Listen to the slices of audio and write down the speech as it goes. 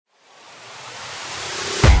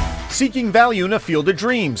Seeking value in a field of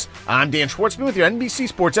dreams. I'm Dan Schwartzman with your NBC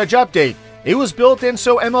Sports Edge update. It was built, and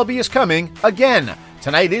so MLB is coming again.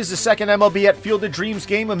 Tonight is the second MLB at Field of Dreams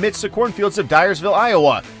game amidst the cornfields of Dyersville,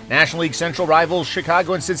 Iowa. National League Central rivals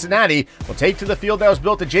Chicago and Cincinnati will take to the field that was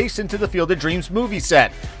built adjacent to the Field of Dreams movie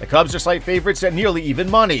set. The Cubs are slight favorites at nearly even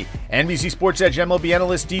money. NBC Sports Edge MLB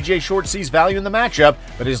analyst DJ Short sees value in the matchup,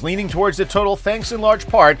 but is leaning towards the total thanks in large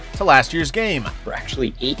part to last year's game. There were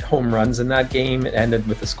actually 8 home runs in that game. It ended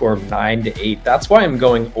with a score of 9-8. That's why I'm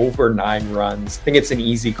going over 9 runs. I think it's an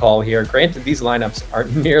easy call here. Granted, these lineups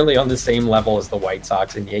aren't nearly on the same level as the White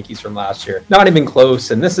Sox and Yankees from last year. Not even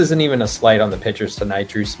close, and this isn't even a slight on the pitchers tonight,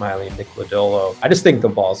 Drew Smyly and Nick Lodolo. I just think the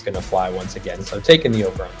ball's going to fly once again, so taking the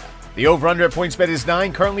over on that. The over-under at PointsBet is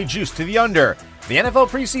 9, currently juiced to the under. The NFL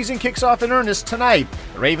preseason kicks off in earnest tonight.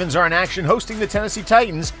 The Ravens are in action hosting the Tennessee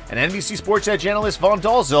Titans, and NBC Sports Edge analyst Vaughn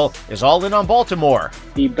Dalzell is all in on Baltimore.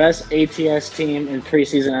 The best ATS team in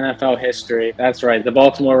preseason NFL history. That's right, the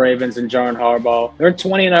Baltimore Ravens and John Harbaugh. They're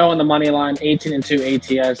 20-0 on the money line,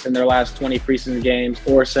 18-2 ATS in their last 20 preseason games,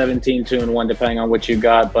 or 17-2-1 depending on what you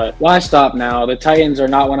got. But why stop now? The Titans are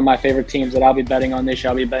not one of my favorite teams that I'll be betting on this year.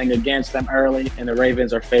 I'll be betting against them early, and the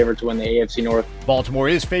Ravens are favored to win the AFC North. Baltimore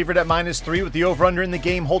is favored at -3 with the over-under in the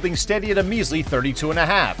game holding steady at a measly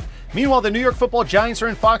 32.5. Meanwhile, the New York Football Giants are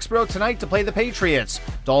in Foxborough tonight to play the Patriots.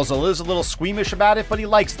 Dalzell is a little squeamish about it, but he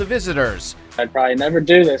likes the visitors. I'd probably never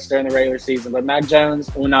do this during the regular season, but Mac Jones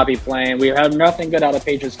will not be playing. We have nothing good out of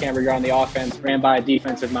Patriots camp regarding the offense, ran by a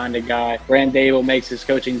defensive-minded guy. Brand Dable makes his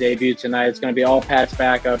coaching debut tonight. It's going to be all Pat's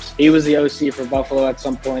backups. He was the OC for Buffalo at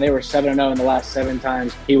some point. They were 7-0 in the last 7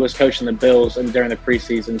 times he was coaching the Bills during the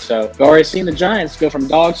preseason. So we've already seen the Giants go from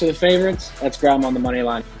dogs to the favorites. Let's grab them on the money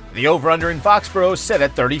line. The over-under in Foxborough is set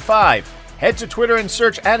at 35. Head to Twitter and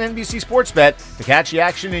search at NBC SportsBet to catch the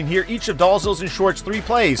action and hear each of Dalzell's and Short's 3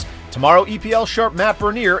 plays. Tomorrow, EPL sharp Matt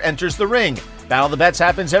Bernier enters the ring. Battle of the Bets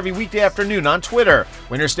happens every weekday afternoon on Twitter.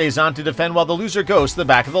 Winner stays on to defend while the loser goes to the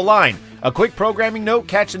back of the line. A quick programming note,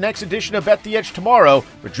 catch the next edition of Bet the Edge tomorrow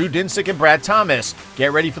with Drew Dinsick and Brad Thomas.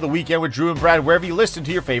 Get ready for the weekend with Drew and Brad wherever you listen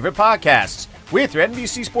to your favorite podcasts. With your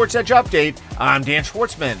NBC Sports Edge update, I'm Dan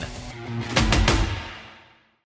Schwartzman.